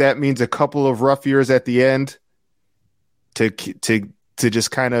think if that means a couple of rough years at the end to just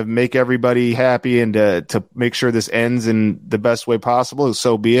kind of make everybody happy and to make sure this ends in the best way possible,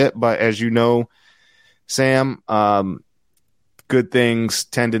 so be it. But as you know, Sam, good things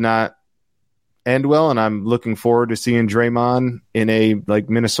tend to not end well. And I'm looking forward to seeing Draymond in a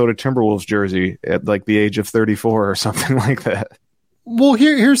like Minnesota Timberwolves jersey at like the age of 34 or something like that. Well,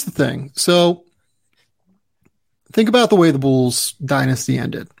 here's the thing. So think about the way the Bulls dynasty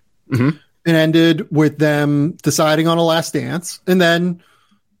ended. Mm-hmm. It ended with them deciding on a last dance and then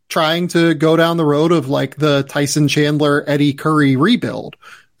trying to go down the road of like the Tyson Chandler, Eddie Curry rebuild.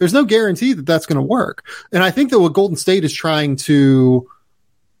 There's no guarantee that that's going to work. And I think that what Golden State is trying to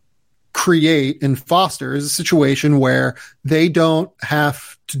create and foster is a situation where they don't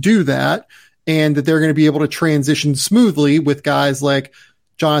have to do that and that they're going to be able to transition smoothly with guys like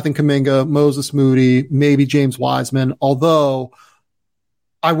Jonathan Kuminga, Moses Moody, maybe James Wiseman. Although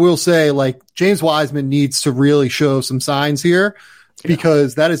I will say, like, James Wiseman needs to really show some signs here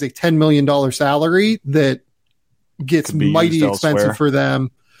because that is a $10 million salary that gets mighty expensive for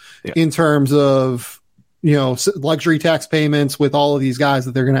them in terms of, you know, luxury tax payments with all of these guys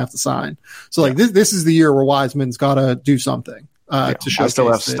that they're going to have to sign. So like this is the year where Wiseman's got to do something to show. I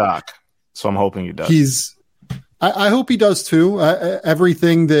still have stock, so I'm hoping he does. I hope he does too.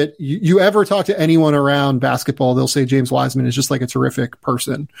 Everything that you ever talk to anyone around basketball, they'll say James Wiseman is just like a terrific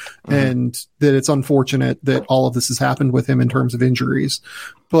person, and that it's unfortunate that all of this has happened with him in terms of injuries.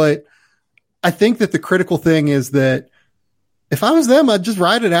 But I think that the critical thing is that if I was them, I'd just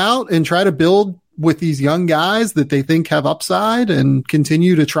ride it out and try to build with these young guys that they think have upside and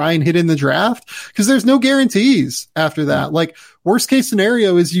continue to try and hit in the draft, because there's no guarantees after that. Like, worst case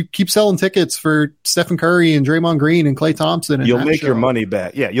scenario is you keep selling tickets for Stephen Curry and Draymond Green and Klay Thompson. And you'll make your money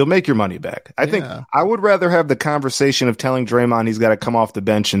back. Yeah, you'll make your money back. I think I would rather have the conversation of telling Draymond he's got to come off the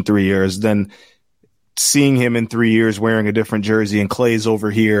bench in 3 years than seeing him in 3 years wearing a different jersey and Klay's over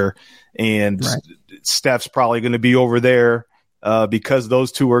here and Steph's probably going to be over there because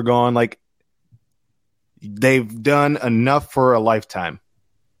those two are gone. Like, they've done enough for a lifetime.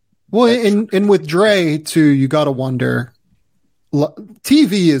 Well, and with Dre too, you got to wonder.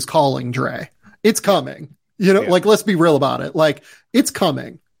 TV is calling Dre. It's coming. You know, like, let's be real about it. Like, it's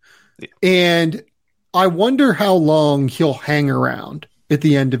coming. Yeah. And I wonder how long he'll hang around at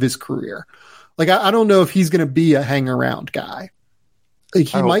the end of his career. Like, I don't know if he's going to be a hang around guy. Like,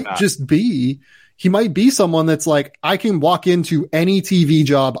 he might just be. He might be someone that's like, I can walk into any TV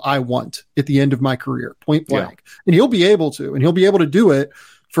job I want at the end of my career, point blank. And he'll be able to, and he'll be able to do it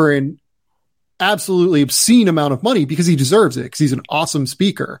for an absolutely obscene amount of money because he deserves it, because he's an awesome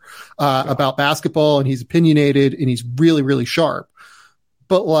speaker about basketball, and he's opinionated, and he's really, really sharp.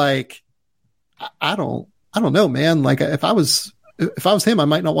 But like, I don't know, man. Like, if I was him, I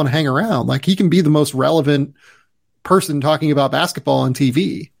might not want to hang around. Like, he can be the most relevant person talking about basketball on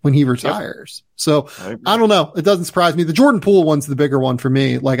TV when he retires. So I don't know. It doesn't surprise me. The Jordan Poole one's the bigger one for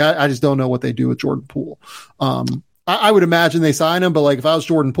me. Like, I just don't know what they do with Jordan Poole. I would imagine they sign him, but like, if I was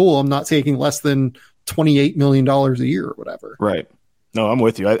Jordan Poole, I'm not taking less than $28 million a year or whatever. Right. No, I'm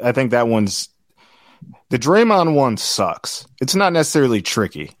with you. I think that one's the Draymond one sucks. It's not necessarily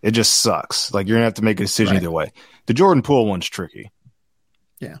tricky. It just sucks. Like, you're gonna have to make a decision either way. The Jordan Poole one's tricky.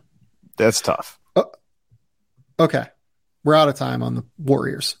 Yeah. That's tough. Okay. We're out of time on the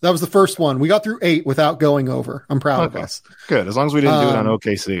Warriors. That was the first one. We got through 8 without going over. I'm proud of us. Good. As long as we didn't do it on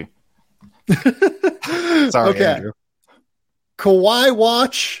OKC. Sorry, Andrew. Kawhi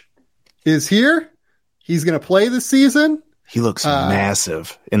watch is here. He's going to play this season. He looks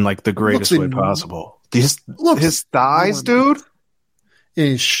massive in like the greatest way possible. His thighs, dude. And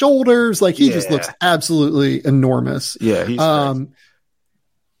his shoulders. Like, he just looks absolutely enormous. Yeah. He's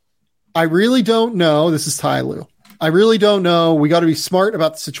I really don't know. This is Ty Lue. I really don't know. We got to be smart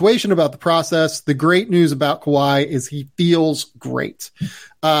about the situation, about the process. The great news about Kawhi is he feels great.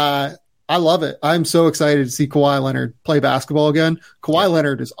 I love it. I'm so excited to see Kawhi Leonard play basketball again. Kawhi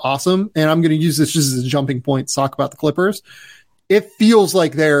Leonard is awesome. And I'm going to use this just as a jumping point to talk about the Clippers. It feels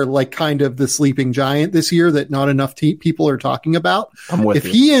like they're like kind of the sleeping giant this year that not enough people are talking about. If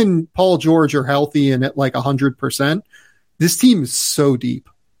he and Paul George are healthy and at like 100%, this team is so deep.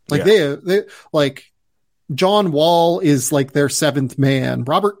 Like they like John Wall is like their 7th man.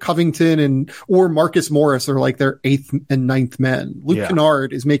 Robert Covington or Marcus Morris are like their 8th and 9th men. Luke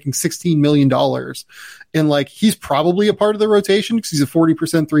Kennard is making $16 million. And like, he's probably a part of the rotation because he's a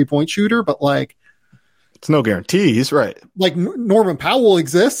 40% 3-point shooter, but like, it's no guarantees, right? Like, Norman Powell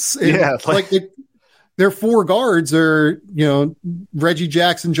exists. And their 4 guards are, you know, Reggie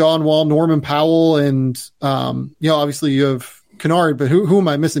Jackson, John Wall, Norman Powell, and, you know, obviously you have Kennard, but who am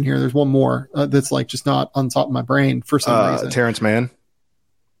I missing here? There's one more that's like just not on top of my brain for some reason. Terrence Mann.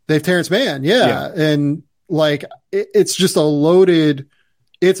 They have Terrence Mann, and like it's just a loaded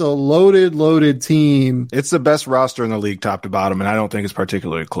team. It's the best roster in the league, top to bottom, and I don't think it's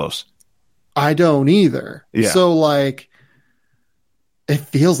particularly close. I don't either. Yeah. So like, it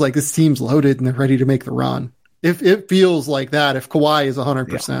feels like this team's loaded and they're ready to make the run. If it feels like that, if Kawhi is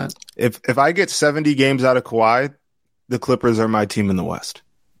 100%. If I get 70 games out of Kawhi, the Clippers are my team in the West.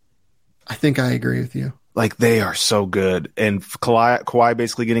 I think I agree with you. Like, they are so good. And Kawhi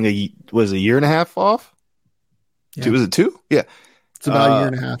basically getting a year and a half off? Yeah. Was it 2? Yeah. It's about a year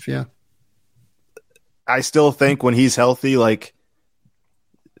and a half, yeah. I still think when he's healthy, like,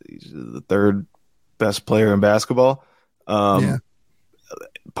 he's the third best player in basketball.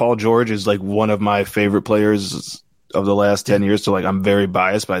 Paul George is like one of my favorite players of the last 10 years. So, like, I'm very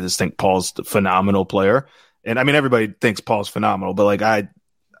biased, but I just think Paul's a phenomenal player. And I mean, everybody thinks Paul's phenomenal, but like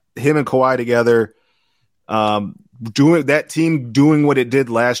him and Kawhi together, doing what it did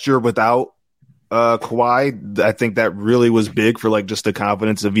last year without Kawhi, I think that really was big for like just the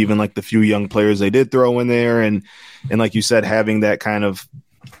confidence of even like the few young players they did throw in there, and like you said, having that kind of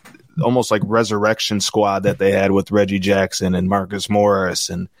almost like resurrection squad that they had with Reggie Jackson and Marcus Morris,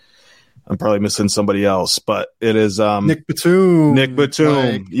 and I'm probably missing somebody else, but it is Nick Batum.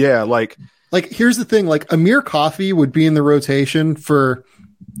 Like, yeah, like here's the thing, like Amir Coffey would be in the rotation for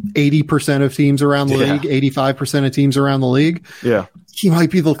 80% of teams around the league, 85% of teams around the league. Yeah. He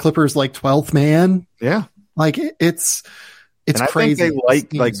might be the Clippers like 12th man. Yeah. Like it's and crazy. I think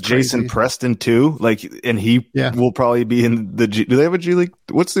they like Jason Preston too. Like, and he will probably be in the G. Do they have a G League?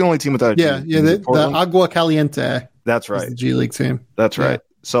 What's the only team without a G League? Yeah. The Agua Caliente. That's right. The G League team. That's right.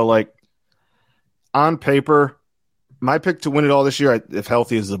 So like on paper, my pick to win it all this year, if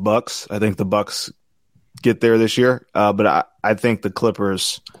healthy, is the Bucks. I think the Bucks get there this year. But I think the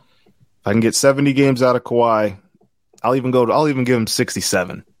Clippers, if I can get 70 games out of Kawhi, I'll even give them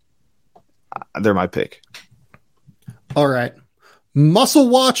 67. They're my pick. All right. Muscle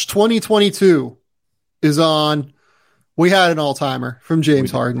Watch 2022 is on. We had an all-timer from James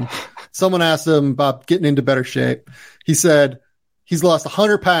Harden. Someone asked him about getting into better shape. He said he's lost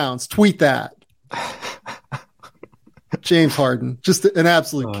 100 pounds. Tweet that. James Harden, just an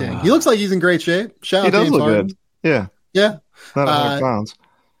absolute king. He looks like he's in great shape. Shout out James Harden. Good. Yeah. Yeah. Not 100 pounds.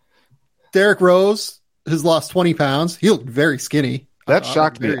 Derrick Rose has lost 20 pounds. He looked very skinny. That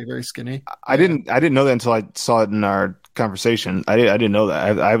shocked me. Very, very skinny. I didn't know that until I saw it in our conversation. I didn't know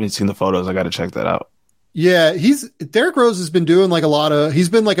that. I haven't seen the photos. I got to check that out. Yeah, Derrick Rose has been doing like he's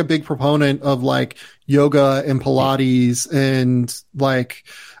been like a big proponent of like yoga and Pilates and like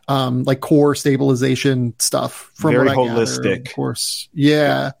core stabilization stuff. From very what holistic, I gather, of course.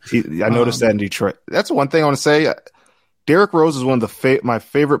 Yeah, I noticed that in Detroit. That's one thing I want to say. Derrick Rose is one of my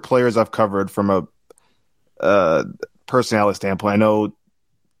favorite players I've covered from a personality standpoint. I know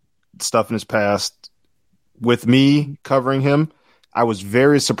stuff in his past with me covering him. I was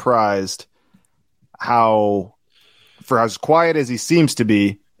very surprised for as quiet as he seems to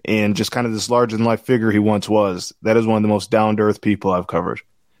be and just kind of this larger than life figure he once was. That is one of the most down to earth people I've covered.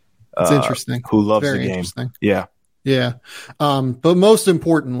 It's interesting. Who loves the game. Yeah. Yeah. But most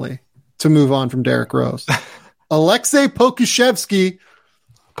importantly, to move on from Derrick Rose, Alexei Pokusevski,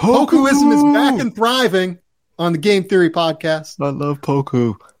 Pokuism is back and thriving on the Game Theory podcast. I love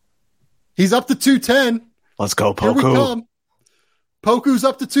Poku. He's up to 210. Let's go, Poku. Here we come. Poku's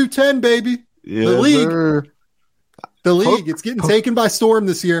up to 210, baby. Yes, the league. It's getting taken by storm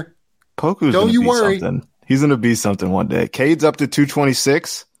this year. Poku's don't you worry. Something. He's going to be something one day. Cade's up to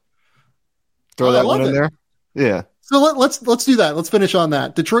 226. Throw that one in there. Yeah. So let's do that. Let's finish on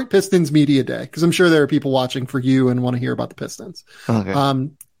that. Detroit Pistons Media Day, because I'm sure there are people watching for you and want to hear about the Pistons. Okay.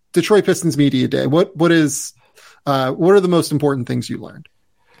 Detroit Pistons Media Day. What are the most important things you learned?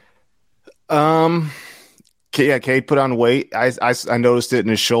 Cade put on weight. I noticed it in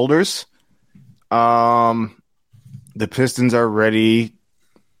his shoulders. The Pistons are ready.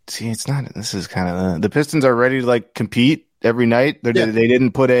 See, it's not. This is kind of the Pistons are ready to like compete every night. They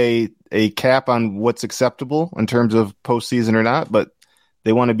didn't put a cap on what's acceptable in terms of postseason or not, but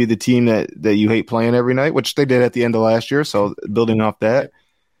they want to be the team that you hate playing every night, which they did at the end of last year. So building off that,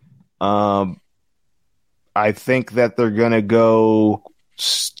 I think that they're gonna go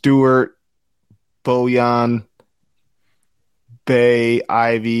Stewart, Bojan, Bay,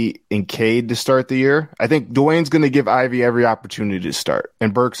 Ivy, and Cade to start the year. I think Dwayne's going to give Ivy every opportunity to start,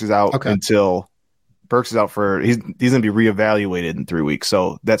 and Burks is out until Burks is out for he's going to be reevaluated in 3 weeks.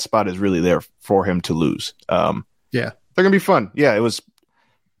 So that spot is really there for him to lose. They're going to be fun. Yeah, it was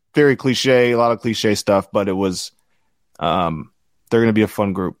very cliche, a lot of cliche stuff, but it was they're going to be a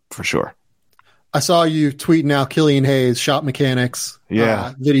fun group for sure. I saw you tweeting out Killian Hayes shot mechanics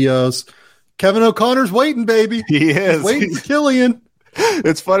videos. Kevin O'Connor's waiting, baby. He is. He's waiting for Killian.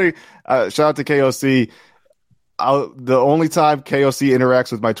 It's funny. Shout out to KOC. The only time KOC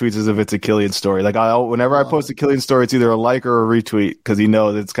interacts with my tweets is if it's a Killian story. Like whenever I post a Killian story, it's either a like or a retweet because he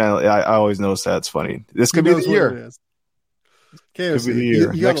knows it's kind of. I always notice that it's funny. This could be the year. KOC. Could be the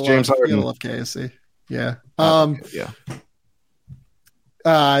year. You Next James Harden. You gotta love KOC. Yeah. Yeah.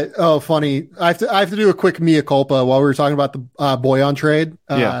 Funny. I have to do a quick mea culpa while we were talking about the Boyan trade.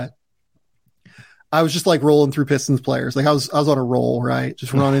 I was just like rolling through Pistons players. Like I was on a roll, right?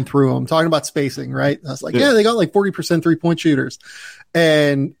 Just running through them, talking about spacing, right? I was like, yeah, they got like 40% 3-point shooters.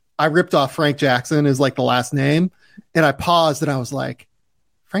 And I ripped off Frank Jackson as like the last name. And I paused and I was like,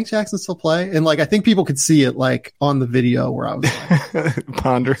 Frank Jackson still play? And like, I think people could see it like on the video where I was like,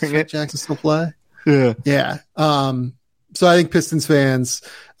 pondering Frank it. Jackson still play? Yeah. Yeah. So I think Pistons fans,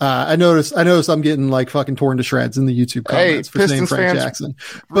 I noticed I'm getting like fucking torn to shreds in the YouTube comments for saying Frank Jackson,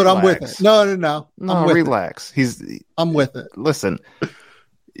 but relax. I'm with it. No. Relax. I'm with it. Listen,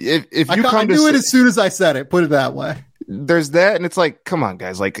 if you I knew it as soon as I said it, put it that way. There's that. And it's like, come on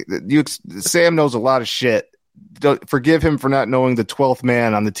guys. Like Sam knows a lot of shit. Don't forgive him for not knowing the 12th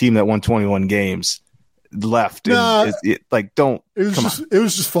man on the team that won 21 games left. It was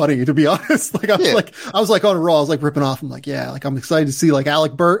just funny, to be honest. Like I was like on a roll. I was like ripping off. I'm like, yeah, like I'm excited to see like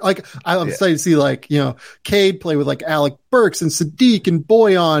Alec Burks. Like I'm excited to see like, Cade play with like Alec Burks and Sadiq and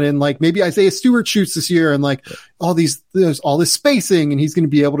Boyan, and like maybe Isaiah Stewart shoots this year, and like there's all this spacing, and he's going to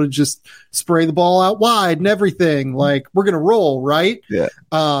be able to just spray the ball out wide and everything. Like we're going to roll, right? Yeah.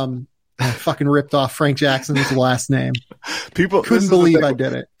 I fucking ripped off Frank Jackson's last name. People couldn't believe I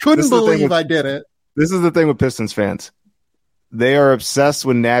did it. I did it. This is the thing with Pistons fans. They are obsessed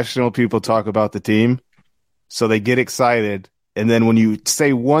when national people talk about the team. So they get excited. And then when you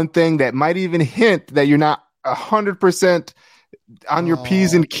say one thing that might even hint that you're not 100% on your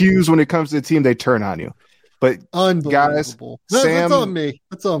P's and Q's when it comes to the team, they turn on you. But guys, Sam,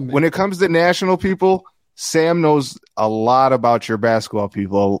 that's on me. When it comes to national people, Sam knows a lot about your basketball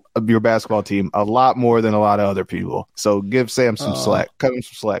team, a lot more than a lot of other people. So give Sam some slack. Cut him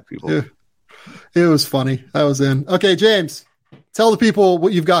some slack, people. Yeah. It was funny. I was in. Okay, James, tell the people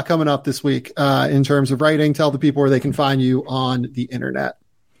what you've got coming up this week in terms of writing. Tell the people where they can find you on the internet.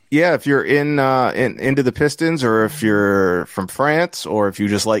 Yeah, if you're into the Pistons, or if you're from France, or if you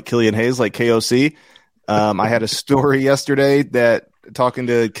just like Killian Hayes, like KOC, I had a story yesterday that talking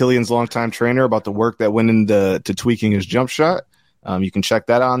to Killian's longtime trainer about the work that went into tweaking his jump shot. You can check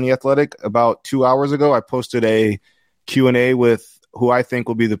that out on The Athletic. About 2 hours ago, I posted a Q&A with who I think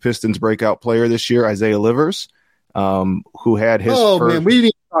will be the Pistons breakout player this year, Isaiah Livers, who had his man, we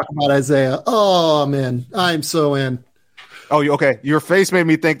didn't talk about Isaiah. Oh, man, I'm so in. Oh, okay. Your face made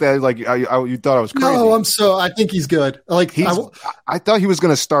me think that like you thought I was crazy. No, I think he's good. Like I thought he was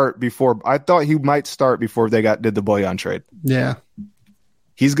going to start before. I thought he might start before they did the Boyan trade. Yeah.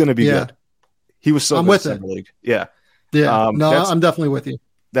 He's going to be good. He was so I'm good with in it. Summer League. Yeah. Yeah. I'm definitely with you.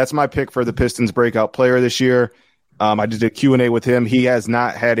 That's my pick for the Pistons breakout player this year. I did a Q&A with him. He has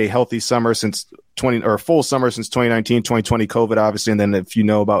not had a healthy summer since full summer since 2019, 2020 COVID, obviously. And then if you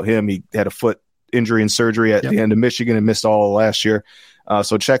know about him, he had a foot injury and surgery at the end of Michigan and missed all of last year.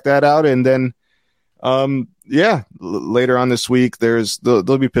 So check that out. And then, later on this week,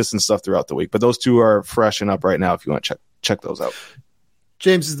 there'll be Pistons stuff throughout the week, but those two are fresh and up right now if you want to check those out.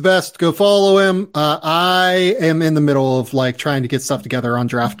 James is the best. Go follow him. I am in the middle of like trying to get stuff together on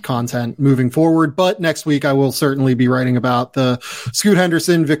draft content moving forward, but next week I will certainly be writing about the Scoot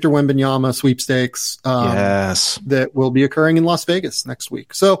Henderson, Victor Wembanyama sweepstakes that will be occurring in Las Vegas next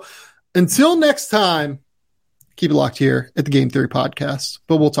week. So until next time, keep it locked here at the Game Theory Podcast,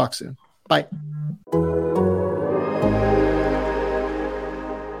 but we'll talk soon. Bye.